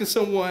 you're asking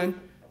someone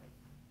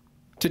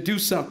to do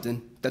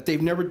something that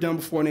they've never done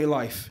before in their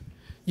life.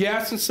 You're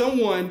asking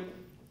someone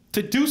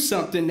to do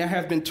something that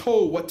has been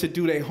told what to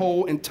do their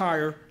whole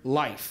entire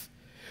life.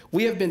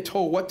 We have been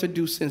told what to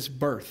do since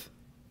birth.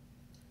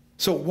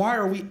 So why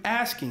are we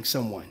asking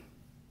someone?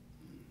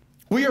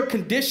 We are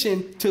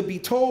conditioned to be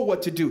told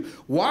what to do.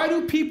 Why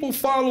do people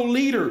follow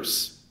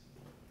leaders?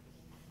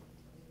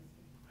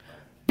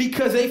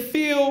 Because they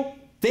feel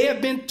they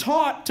have been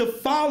taught to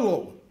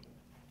follow.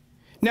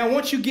 Now,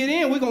 once you get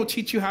in, we're going to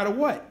teach you how to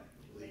what?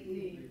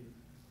 Lead.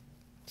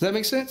 Does that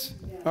make sense?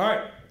 Yeah. All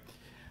right.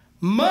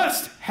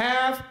 Must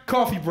have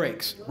coffee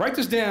breaks. Write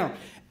this down.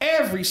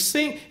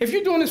 If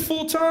you're doing this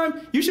full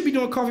time, you should be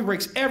doing coffee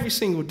breaks every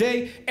single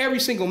day, every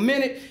single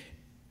minute.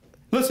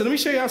 Listen, let me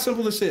show you how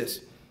simple this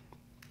is.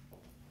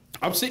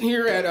 I'm sitting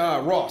here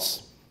at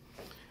Ross.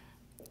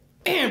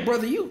 Man,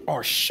 brother, you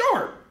are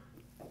sharp.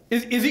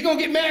 Is he going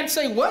to get mad and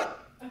say,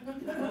 what?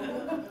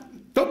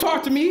 Don't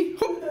talk to me.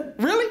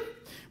 Really?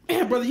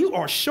 Man, brother, you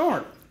are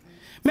sharp.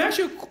 May I ask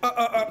you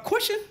a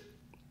question?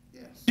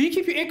 Yes. Do you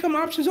keep your income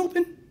options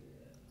open?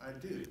 I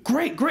do.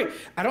 Great.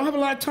 I don't have a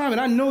lot of time,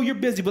 and I know you're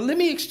busy, but let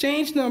me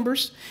exchange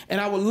numbers, and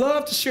I would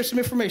love to share some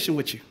information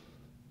with you.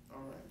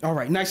 All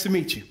right. Nice to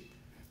meet you.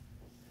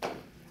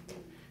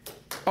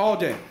 All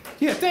day.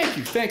 Yeah, thank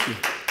you.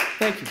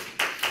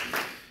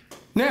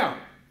 Now,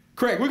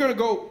 Craig, we're going to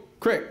go.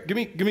 Craig, give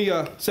me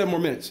 7 more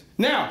minutes.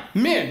 Now,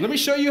 men, let me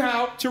show you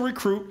how to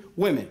recruit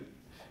women.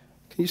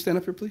 Can you stand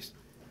up here, please?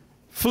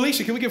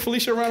 Felicia, can we give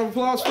Felicia a round of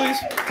applause, please?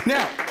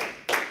 Now,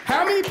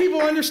 how many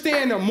people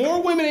understand the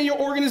more women in your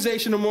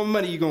organization, the more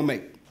money you're going to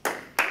make?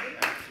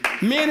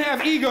 Men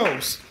have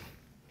egos.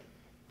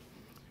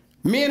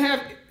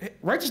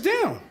 Write this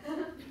down.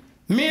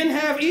 Men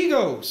have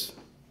egos.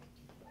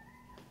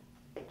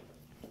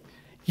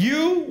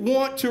 You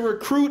want to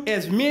recruit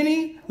as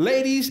many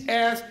ladies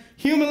as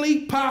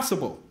humanly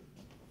possible.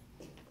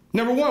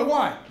 Number one,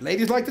 why?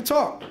 Ladies like to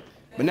talk.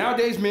 But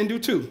nowadays, men do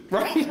too,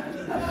 right? Does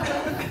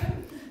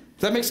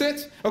that make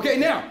sense? Okay,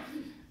 now,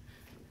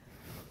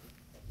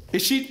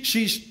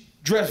 she's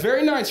dressed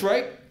very nice,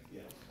 right?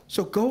 Yeah.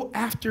 So go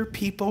after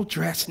people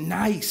dressed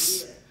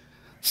nice. Yeah.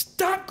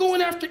 Stop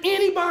going after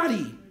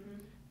anybody.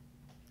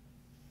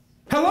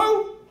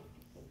 Hello?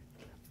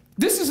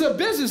 This is a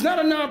business, not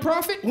a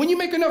nonprofit. When you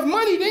make enough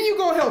money, then you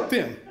go help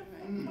them.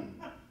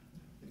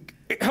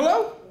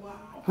 Hello?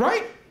 Wow.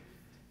 Right?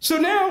 So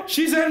now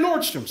she's at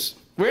Nordstrom's.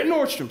 We're at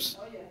Nordstrom's.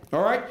 Oh, yeah.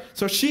 All right?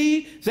 So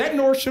she's at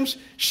Nordstrom's.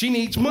 She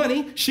needs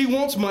money. She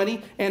wants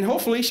money. And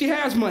hopefully she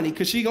has money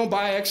because she's going to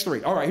buy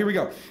X3. All right, here we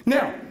go.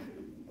 Now,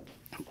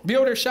 be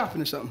over there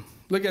shopping or something.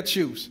 Look at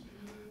shoes.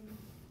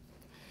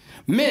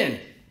 Men,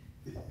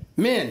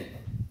 even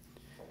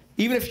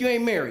if you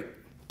ain't married,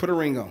 put a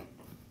ring on.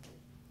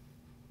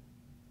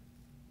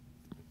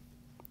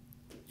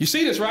 You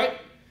see this, right?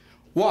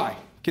 Why?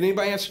 Can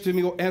anybody answer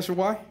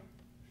why?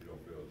 She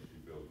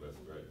feels less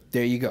threatened.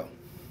 There you go.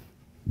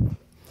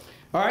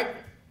 All right?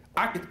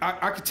 I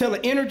could tell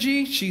the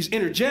energy. She's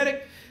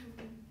energetic.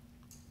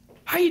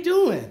 How you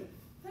doing?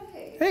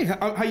 Hey,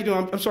 how you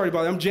doing? I'm sorry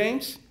about that. I'm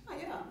James. Oh,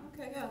 yeah.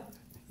 Okay,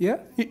 yeah.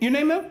 Yeah? Your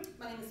name, ma'am?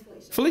 My name is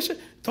Felicia. Felicia?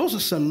 Those are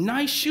some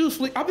nice shoes,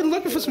 Felicia. I've been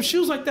looking for some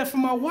shoes like that for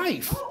my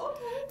wife. Oh,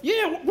 okay.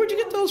 Yeah, where'd you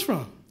get those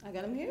from? I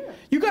got them here.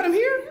 You got them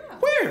here? Yeah.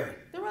 Where?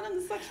 They're right in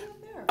the section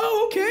up there.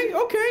 Oh,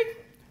 okay.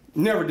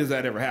 Never does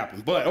that ever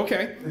happen, but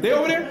okay. They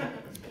over there?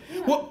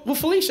 Yeah. Well,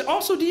 Felicia,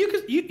 also,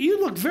 you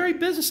look very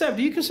business savvy.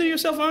 Do you consider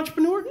yourself an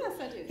entrepreneur? Yes,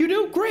 I do. You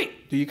do?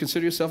 Great. Do you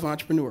consider yourself an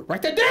entrepreneur?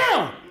 Write that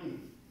down.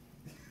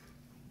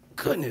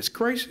 Goodness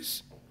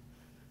gracious.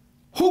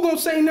 Who gonna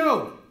say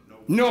no?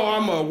 No,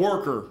 I'm a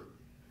worker.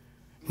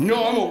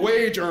 No, I'm a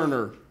wage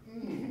earner.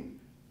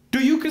 Do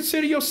you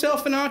consider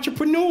yourself an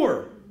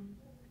entrepreneur?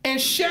 And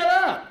shut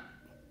up.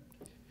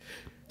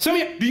 Some of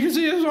you, do you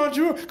consider yourself an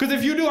entrepreneur? Because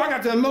if you do, I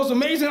got the most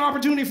amazing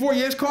opportunity for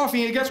you. It's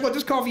coffee, and guess what?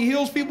 This coffee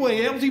heals people and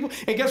helps people,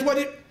 and guess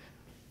what?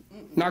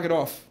 Knock it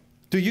off.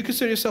 Do you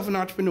consider yourself an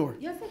entrepreneur?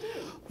 Yes, I do.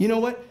 You know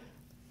what?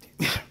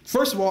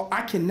 First of all,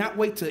 I cannot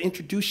wait to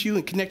introduce you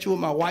and connect you with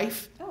my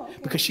wife. Oh, okay.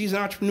 Because she's an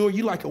entrepreneur,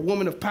 you like a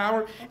woman of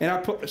power, and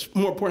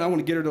more important, I want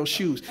to get her those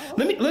shoes. Oh,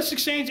 okay. Let's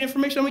exchange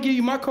information. I'm gonna give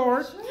you my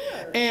card,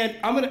 Sure. and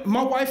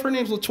my wife, her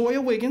name's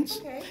LaToya Wiggins,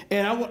 Okay.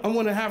 and I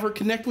want to have her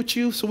connect with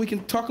you so we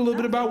can talk a little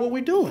bit about what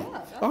we're doing.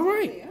 Yeah, All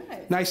right. absolutely. All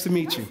right. Nice to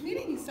meet Nice you.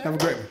 meeting you, sir. Have a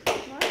great one. All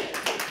right.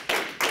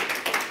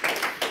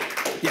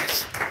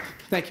 Yes.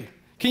 Thank you.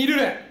 Can you do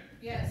that?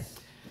 Yes.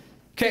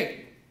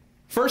 Okay.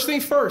 First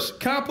thing first,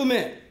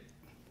 compliment.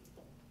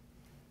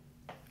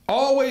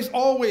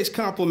 Always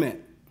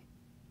compliment.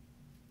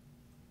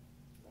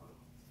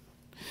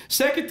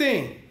 Second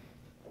thing,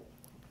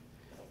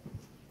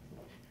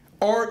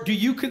 or do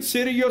you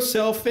consider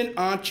yourself an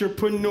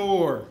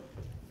entrepreneur?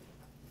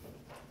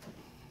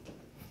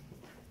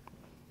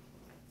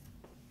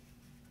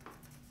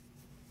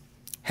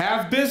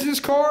 Have business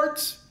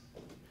cards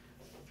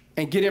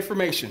and get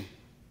information.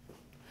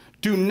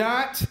 Do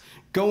not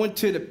go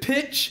into the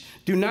pitch.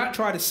 Do not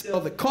try to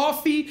sell the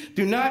coffee.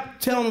 Do not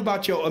tell them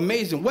about your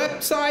amazing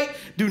website.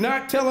 Do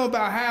not tell them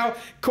about how.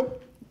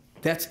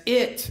 That's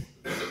it.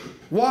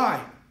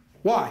 Why?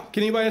 Why?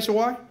 Can anybody answer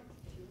why?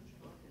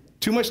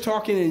 Too much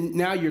talking and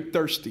now you're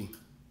thirsty.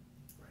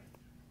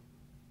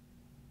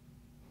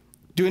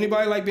 Do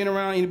anybody like being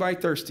around anybody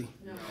thirsty?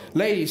 No.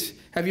 Ladies,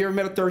 have you ever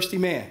met a thirsty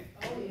man?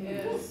 Oh,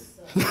 yes.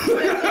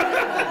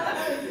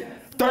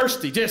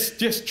 Thirsty,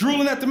 just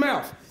drooling at the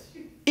mouth.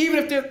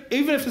 Even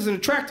if it's an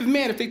attractive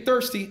man, if they're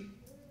thirsty,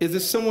 is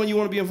this someone you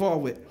want to be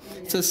involved with? Yeah.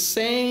 It's the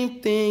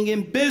same thing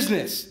in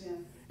business. Yeah.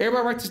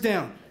 Everybody write this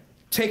down.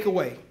 Take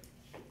away.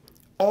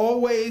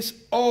 Always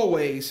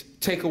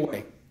take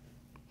away.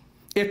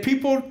 If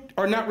people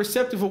are not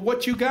receptive of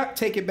what you got,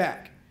 take it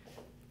back.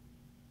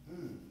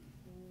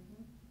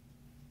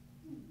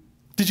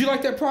 Did you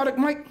like that product,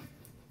 Mike?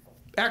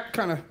 Act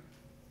kind of.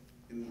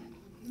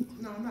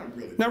 No, not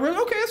really. Not really?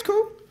 Okay, that's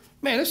cool.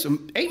 Man, there's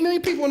some 8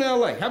 million people in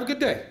LA. Have a good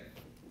day.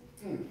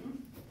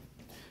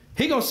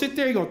 He gonna sit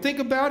there, he gonna think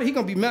about it, he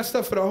gonna be messed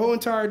up for the whole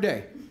entire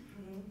day.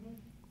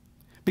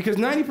 Because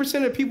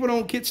 90% of people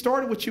don't get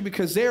started with you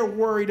because they're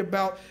worried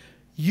about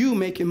you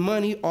making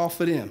money off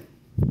of them.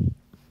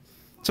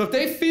 So if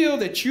they feel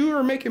that you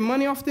are making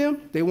money off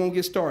them, they won't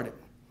get started.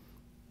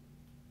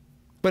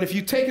 But if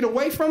you take it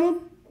away from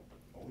them,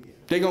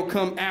 they're gonna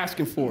come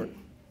asking for it.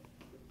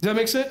 Does that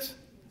make sense?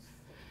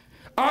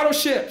 Auto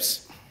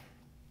ships.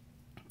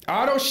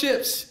 Auto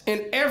ships.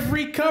 In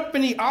every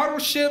company, auto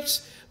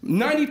ships,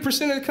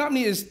 90% of the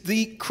company is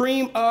the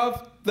cream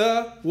of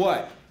the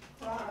what?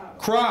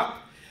 Crop.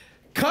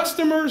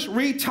 Customers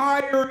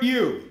retire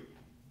you.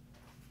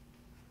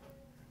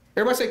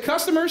 Everybody say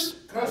customers.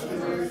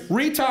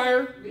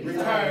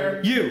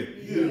 Retire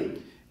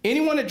you.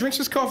 Anyone that drinks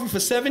this coffee for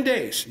 7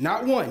 days,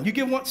 not one. You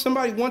give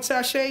somebody one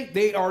sachet,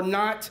 they are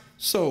not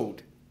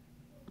sold.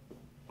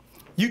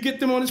 You get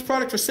them on this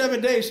product for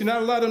 7 days, you're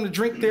not allowed them to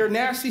drink their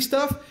nasty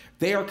stuff,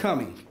 they are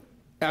coming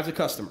as a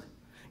customer.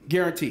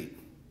 Guaranteed.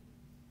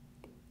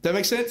 That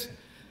make sense?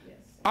 Yes.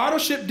 Auto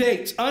ship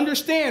dates.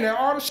 Understand our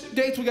auto ship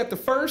dates, we got the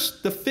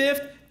 1st, the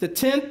 5th, the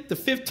 10th, the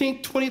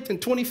 15th, 20th,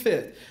 and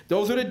 25th.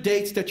 Those are the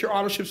dates that your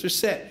auto ships are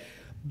set.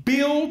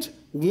 Build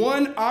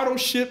one auto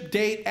ship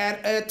date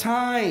at a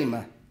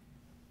time.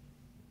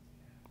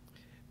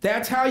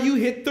 That's how you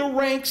hit the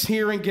ranks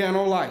here in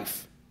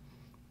GanoLife.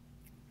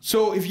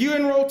 So if you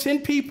enroll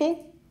 10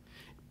 people,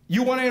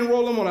 you want to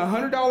enroll them on a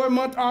 $100 a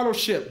month auto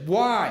ship.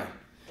 Why?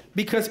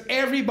 Because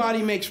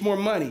everybody makes more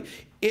money.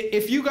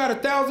 If you got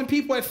 1,000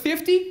 people at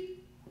 50,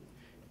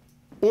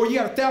 or you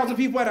got 1,000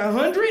 people at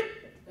 100,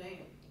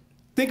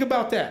 think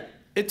about that.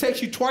 It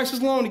takes you twice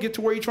as long to get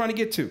to where you're trying to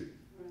get to.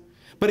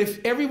 But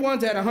if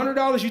everyone's at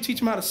 $100, you teach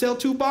them how to sell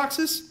 2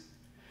 boxes,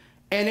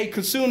 and they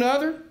consume the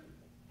other,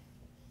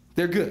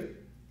 they're good.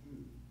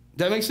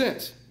 Does that make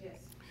sense? Yes.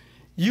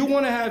 You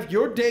want to have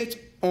your dates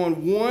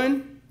on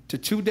 1 to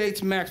 2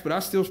 dates max, but I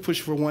still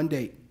push for 1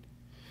 date.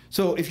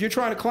 So if you're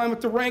trying to climb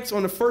up the ranks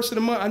on the 1st of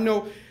the month,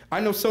 I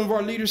know some of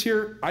our leaders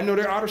here, I know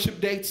their auto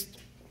ship dates.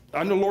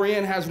 I know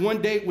Lorianne has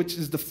 1 date, which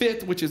is the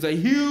 5th, which is a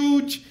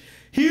huge,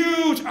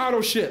 huge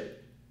auto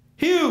ship.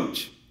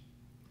 Huge.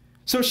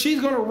 So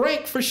she's going to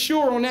rank for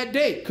sure on that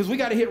date because we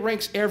got to hit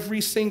ranks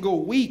every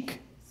single week.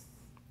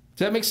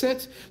 Does that make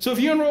sense? So if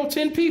you enroll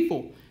 10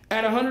 people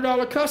at a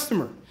 $100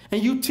 customer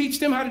and you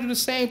teach them how to do the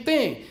same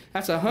thing,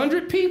 that's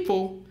 100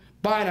 people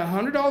buying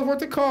 $100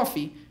 worth of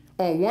coffee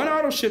on 1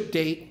 auto ship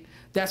date.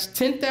 That's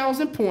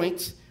 10,000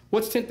 points.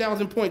 What's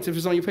 10,000 points if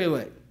it's on your pay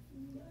leg?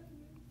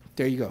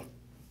 There you go.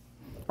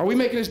 Are we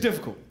making this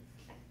difficult?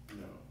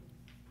 No.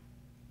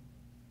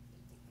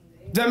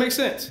 Does that make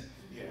sense?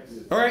 Yes.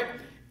 All right.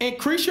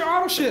 Increase your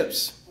auto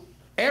ships.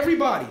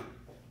 Everybody.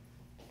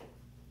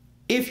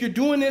 If you're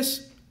doing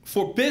this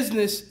for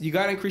business, you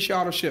got to increase your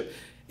auto ship.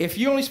 If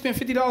you only spend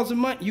 $50 a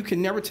month, you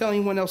can never tell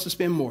anyone else to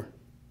spend more.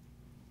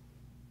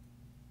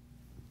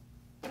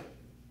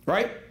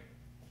 Right?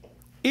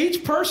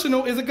 Each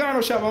personal is a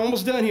Gano shop. I'm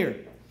almost done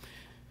here.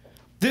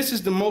 This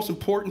is the most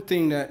important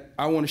thing that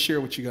I want to share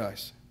with you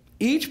guys.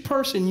 Each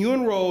person you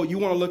enroll, you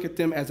want to look at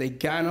them as a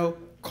Gano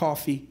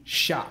coffee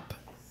shop.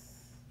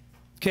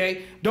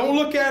 Okay? Don't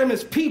look at them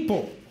as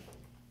people.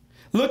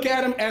 Look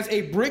at them as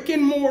a brick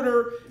and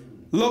mortar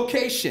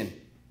location.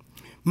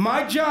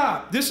 My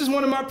job, this is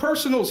one of my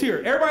personals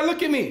here. Everybody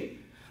look at me.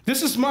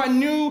 This is my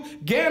new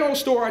Gano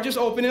store I just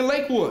opened in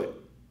Lakewood.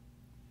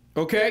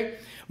 Okay?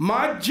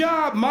 My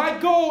job, my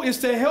goal is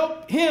to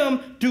help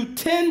him do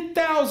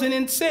 10,000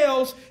 in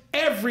sales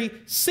every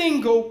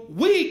single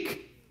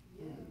week.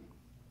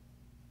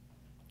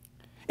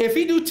 If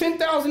he do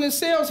 10,000 in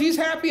sales, he's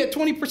happy at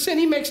 20%.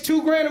 He makes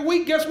 $2,000 a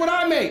week. Guess what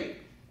I make?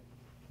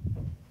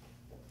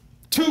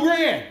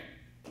 $2,000.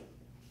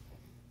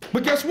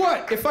 But guess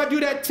what? If I do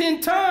that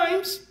 10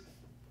 times,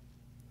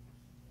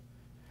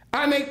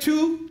 I make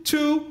two.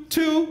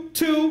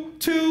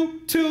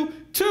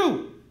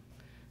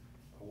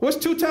 What's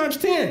 2 times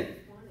 10?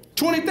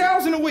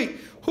 20,000 a week.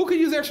 Who could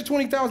use extra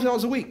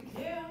 $20,000 a week?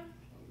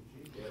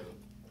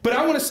 But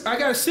I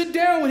got to sit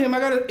down with him. I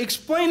got to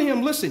explain to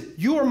him, listen,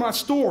 you are my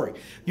story.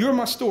 You're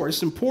my story.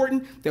 It's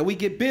important that we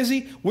get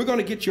busy. We're going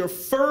to get your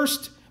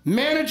first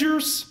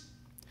managers,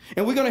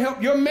 and we're going to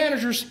help your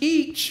managers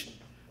each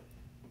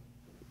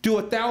do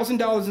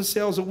 $1,000 in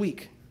sales a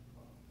week.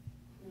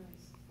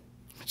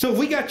 So if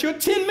we got your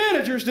 10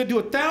 managers that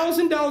do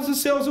 $1,000 in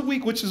sales a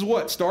week, which is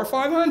what? Star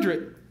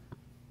 500,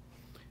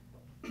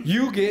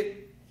 you get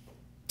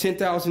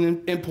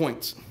 10,000 in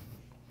points,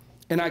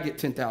 and I get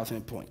 10,000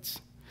 in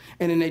points.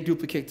 And then they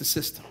duplicate the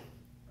system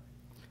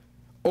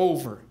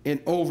over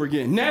and over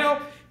again.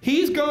 Now,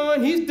 he's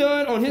gone, he's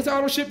done on his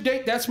auto ship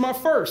date. That's my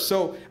first.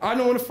 So I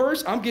know on the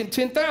first, I'm getting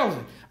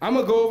 10,000. I'm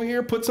going to go over here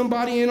and put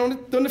somebody in on the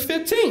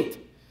 15th.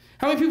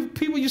 How many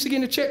people used to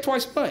get a check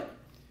twice a month?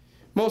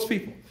 Most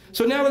people.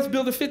 So now let's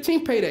build a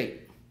 15th pay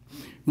date.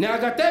 Now I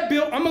got that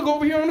built. I'm going to go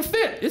over here on the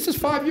 5th. This is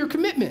 5-year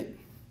commitment.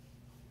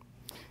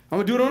 I'm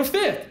going to do it on the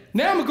 5th.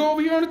 Now I'm going to go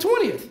over here on the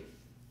 20th.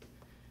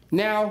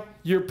 Now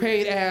you're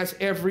paid as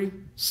every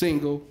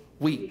single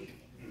week.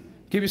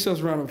 Give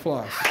yourselves a round of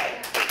applause.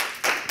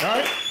 All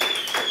right?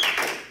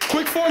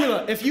 Quick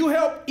formula. If you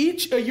help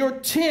each of your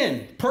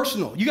 10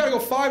 personal, you got to go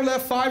 5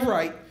 left, 5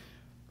 right,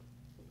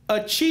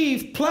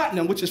 achieve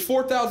platinum, which is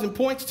 4,000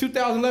 points,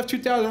 2,000 left,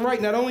 2,000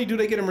 right. Not only do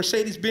they get a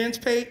Mercedes-Benz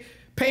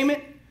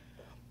payment,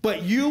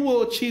 but you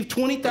will achieve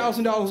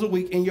 $20,000 a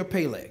week in your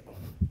pay leg.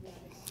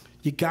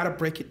 You got to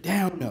break it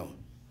down, though.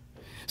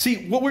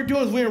 See, what we're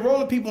doing is we're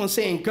enrolling people and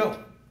saying,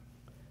 go.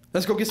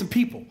 Let's go get some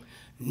people.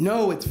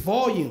 No, it's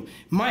volume.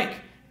 Mike,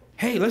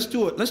 hey, let's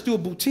do it. Let's do a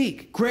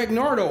boutique. Greg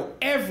Nardo,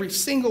 every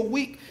single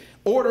week,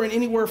 ordering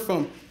anywhere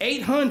from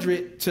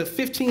 $800 to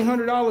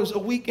 $1,500 a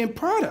week in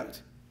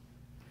product.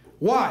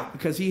 Why?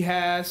 Because he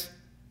has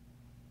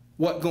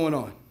what going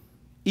on?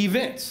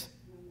 Events.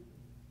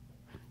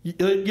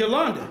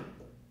 Yolanda,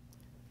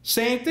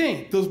 same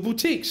thing. Those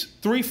boutiques,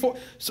 3, 4.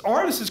 So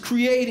artists is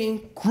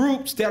creating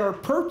groups that are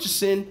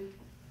purchasing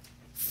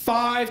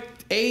 $5,000,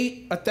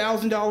 $8,000,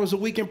 $1,000 a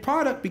week in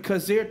product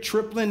because they're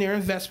tripling their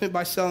investment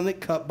by selling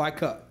it cup by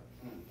cup.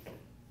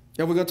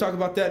 And we're going to talk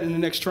about that in the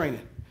next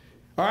training.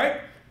 All right?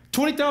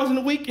 $20,000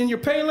 a week in your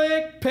pay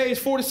leg pays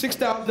 $4,000 to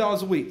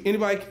 $6,000 a week.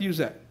 Anybody can use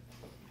that.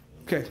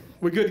 Okay,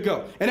 we're good to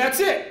go. And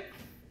that's it.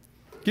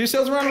 Give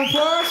yourselves a round of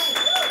applause.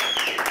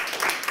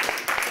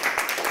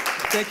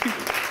 Thank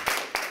you.